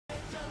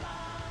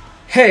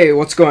Hey,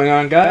 what's going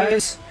on,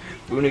 guys?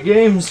 Luna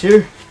Games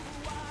here,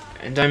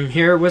 and I'm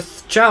here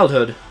with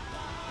Childhood.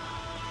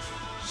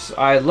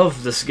 I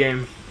love this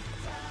game.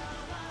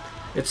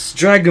 It's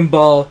Dragon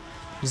Ball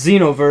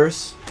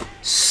Xenoverse.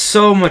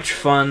 So much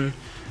fun.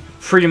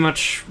 Pretty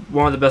much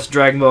one of the best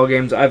Dragon Ball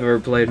games I've ever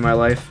played in my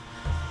life.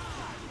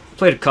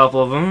 Played a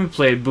couple of them.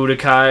 Played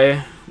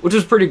Budokai, which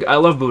is pretty good. I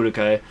love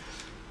Budokai.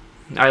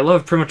 I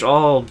love pretty much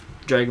all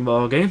Dragon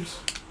Ball games.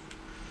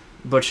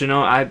 But you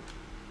know, I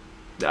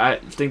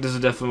think this is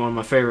definitely one of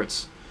my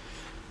favorites.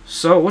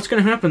 So what's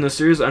going to happen in this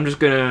series, I'm just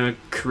going to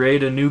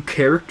create a new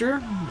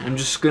character. I'm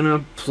just going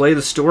to play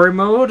the story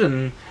mode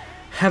and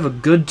have a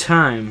good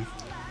time.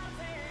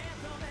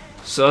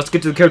 So let's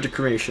get to the character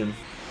creation.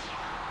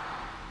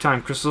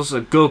 Time crystals,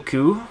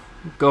 Goku,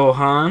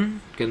 Gohan,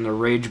 getting the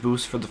rage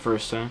boost for the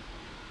first time.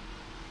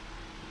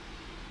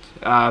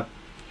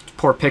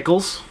 Poor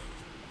Pickles,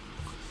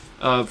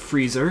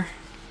 Freezer,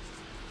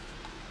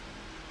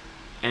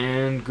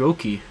 and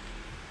Goki.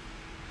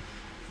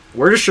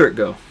 Where'd his shirt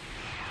go?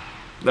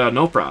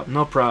 No problem,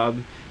 no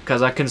problem.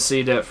 Because I can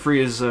see that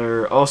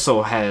Freezer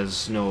also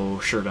has no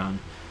shirt on.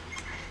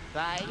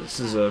 This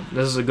is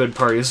a good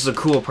party. This is a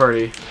cool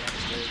party.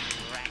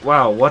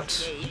 Wow,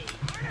 what?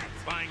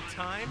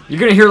 You're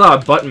gonna hear a lot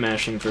of button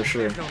mashing for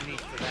sure.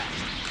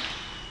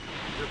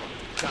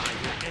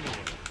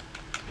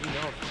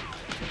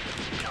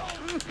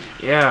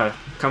 Yeah,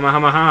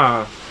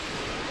 Kamehameha.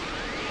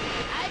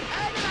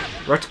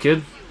 Right,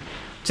 kid.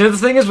 See, the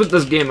thing is with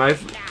this game,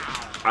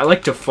 I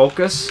like to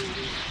focus,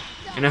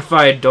 and if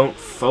I don't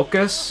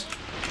focus,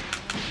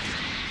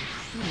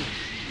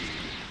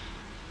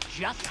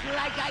 just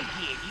like I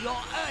did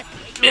your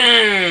earthly.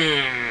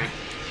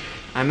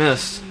 I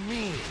missed.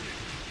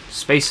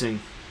 Spacing,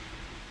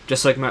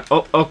 just like my.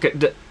 Oh, okay,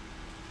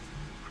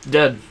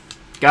 dead.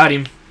 Got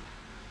him.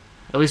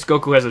 At least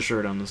Goku has a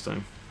shirt on this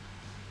time.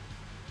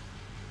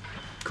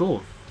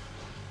 Cool.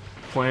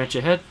 Point at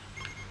your head.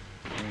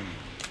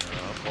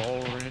 Up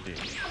already.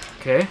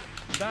 Okay.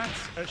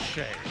 That's a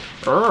shame.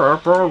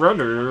 Up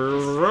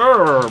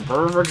already.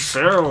 Perfect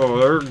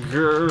cell.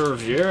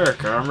 Yeah,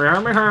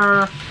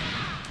 Kamehameha.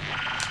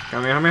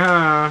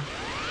 Kamehameha.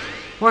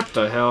 What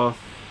the hell?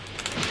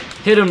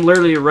 Hit him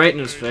literally right in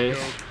his face.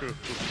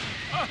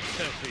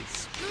 Utterly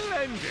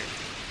splendid.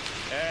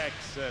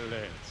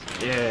 Excellent.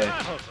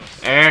 Yeah.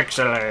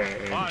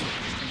 Excellent.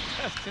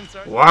 Contestants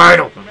are Wide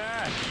open.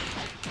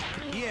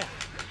 Yeah.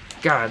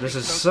 God, this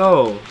is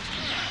so...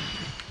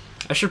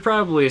 I should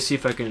probably see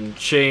if I can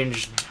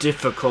change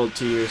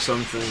difficulty or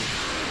something.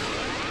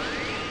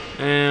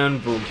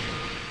 And boom.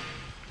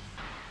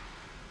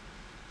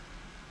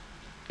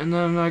 And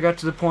then I got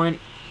to the point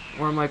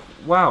where I'm like,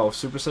 wow,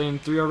 Super Saiyan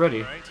 3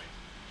 already.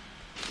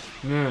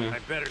 Yeah. I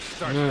better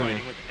start Yeah.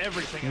 fighting with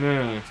everything.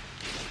 Yeah.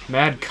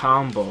 Mad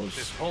combos.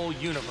 This whole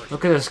universe.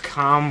 Look at this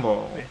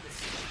combo.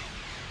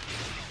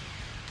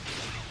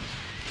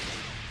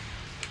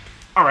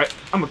 Alright,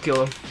 I'm gonna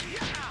kill him.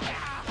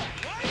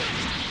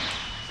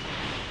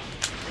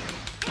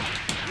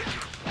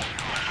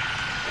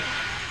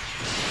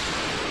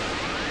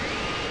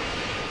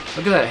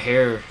 Look at that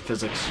hair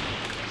physics.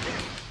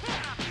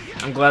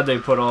 I'm glad they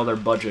put all their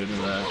budget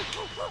into that.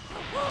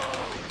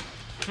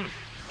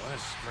 What a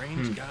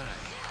strange guy.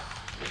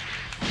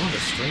 What a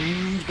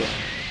strange guy.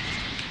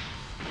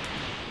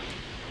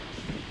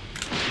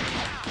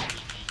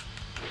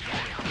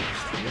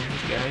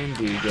 Strange guy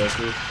indeed,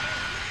 Goku.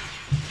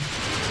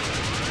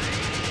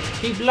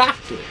 He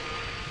blocked it.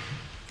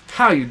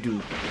 How you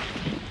do?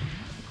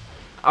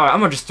 Alright, I'm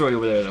gonna just throw you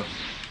over there though.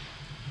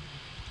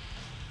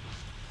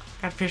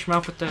 Gotta finish him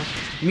off with the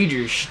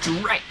meteor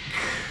strike.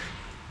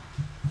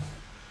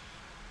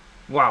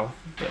 Wow,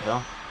 what the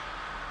hell?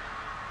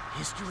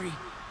 History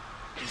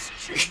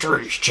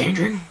History is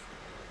changing.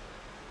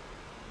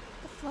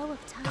 The flow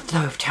of time. The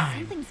flow of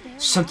time.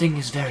 Something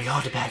is very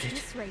odd about it.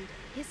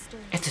 History.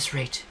 At this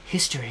rate,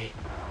 history.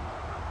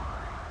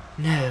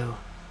 No,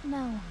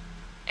 No.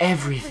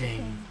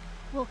 everything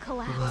Will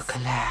collapse. will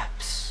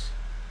collapse.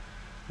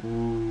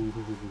 Ooh,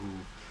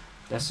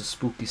 that's a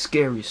spooky,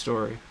 scary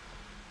story.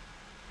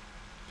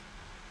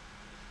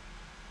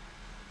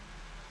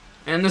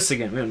 And this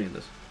again, we don't need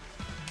this.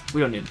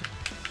 We don't need it.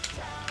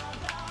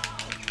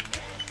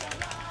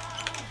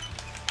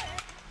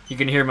 You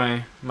can hear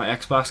my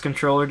Xbox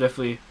controller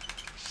definitely.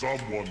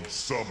 Someone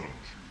summoned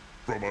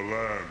you from a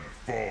land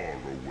far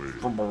away.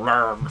 From a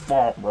land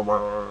far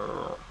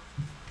away.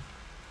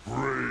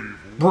 Brave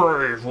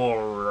Brave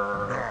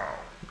warrior, now.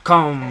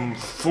 come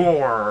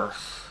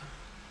forth.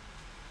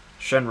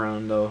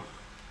 Shenron, though.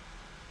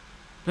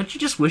 Don't you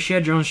just wish you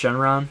had your own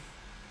Shenron?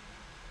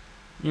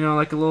 You know,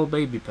 like a little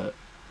baby pet.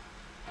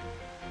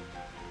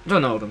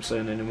 Don't know what I'm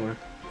saying anymore.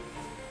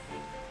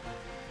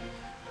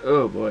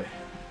 Oh boy.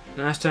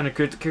 Now it's time to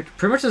create the character.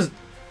 Pretty much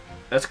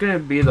that's gonna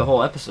be the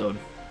whole episode.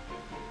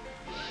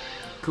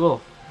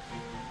 Cool.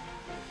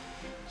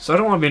 So I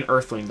don't want to be an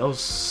Earthling. Those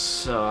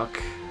suck.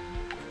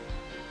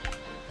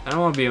 I don't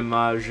want to be a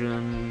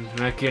Majin,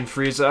 Meki, and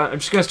Frieza. I'm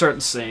just gonna start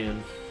the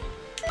Saiyan.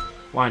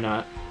 Why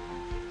not?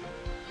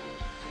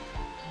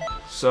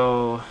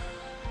 So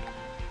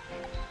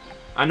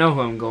I know who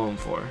I'm going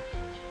for.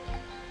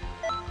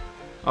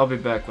 I'll be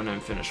back when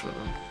I'm finished with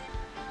him.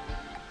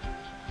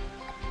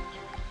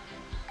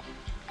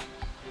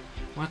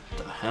 What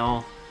the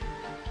hell?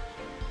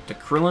 The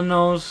Krillin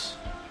nose?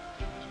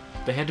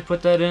 They had to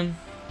put that in?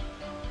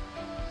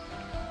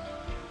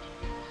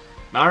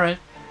 Alright.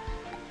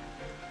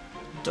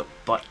 The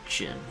butt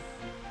chin.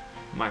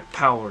 My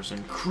power's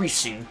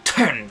increasing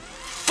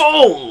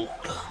tenfold!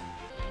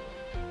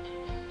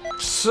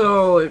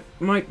 So, it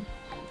might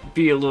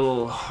be a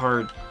little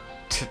hard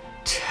to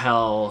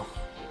tell.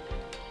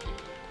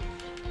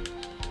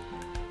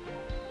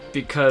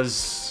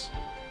 Because,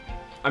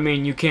 I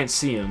mean, you can't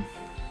see him.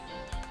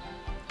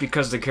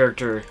 Because the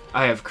character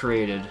I have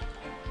created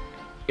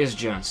is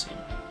John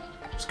Cena.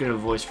 Let's get a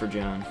voice for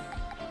John.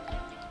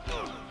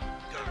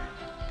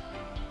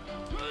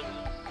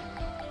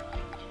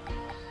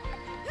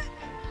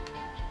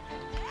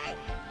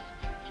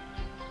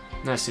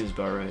 That seems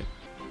about right.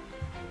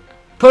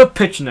 Put a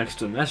pitch next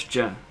to him. That's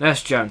John.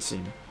 That's John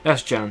Cena.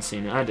 That's John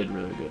Cena. I did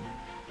really good.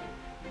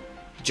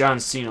 John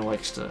Cena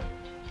likes to.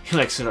 He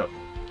likes it up.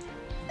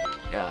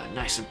 Yeah,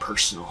 nice and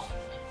personal.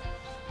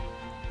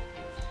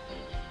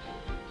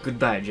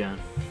 Goodbye, John.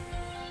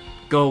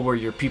 Go where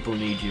your people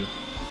need you.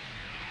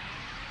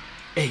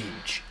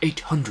 Age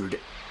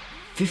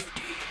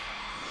 850.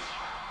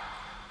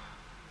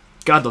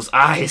 God, those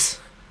eyes.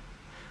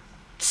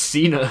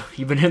 Cena,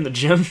 you been in the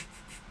gym?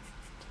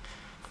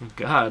 Oh,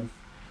 God.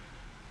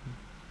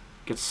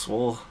 Get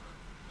swole.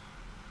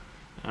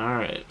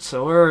 Alright,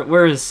 so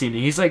where is Cena?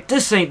 He's like,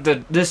 this ain't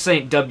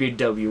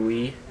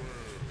WWE.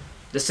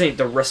 This ain't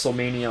the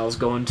WrestleMania I was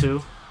going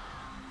to.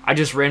 I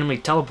just randomly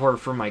teleported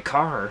from my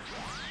car.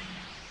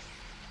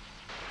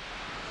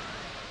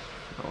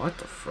 Oh, what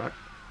the fuck?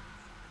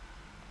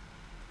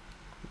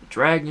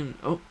 Dragon.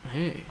 Oh,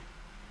 hey.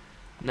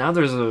 Now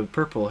there's a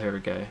purple hair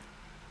guy.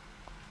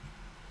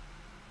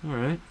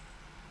 Alright.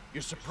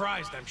 You're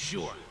surprised, I'm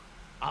sure.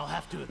 I'll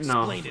have to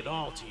explain it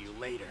all to you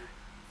later.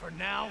 For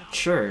now,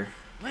 Sure.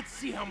 let's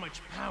see how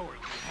much power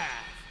you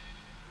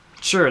have.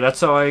 Sure,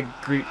 that's how I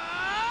greet.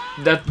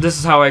 This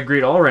is how I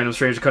greet all random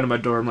strangers who come to my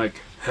door. I'm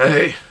like,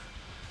 hey,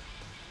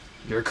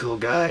 you're a cool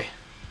guy,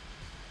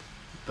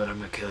 but I'm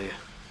gonna kill you.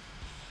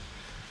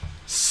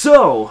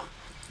 So,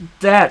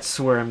 that's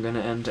where I'm gonna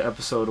end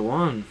episode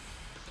 1.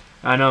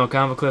 I know,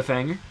 kind of a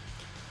cliffhanger.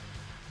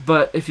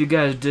 But if you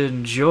guys did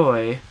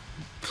enjoy,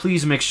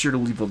 please make sure to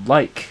leave a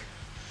like.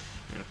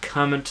 And a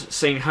comment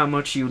saying how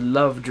much you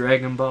love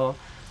Dragon Ball.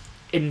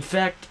 In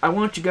fact, I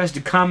want you guys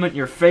to comment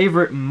your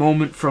favorite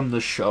moment from the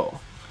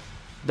show.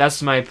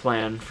 That's my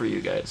plan for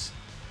you guys.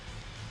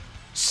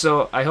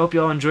 So, I hope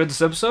you all enjoyed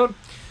this episode.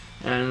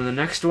 And in the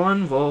next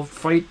one, we'll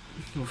fight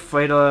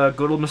good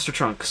old Mr.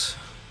 Trunks.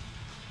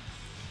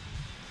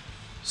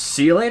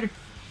 See you later.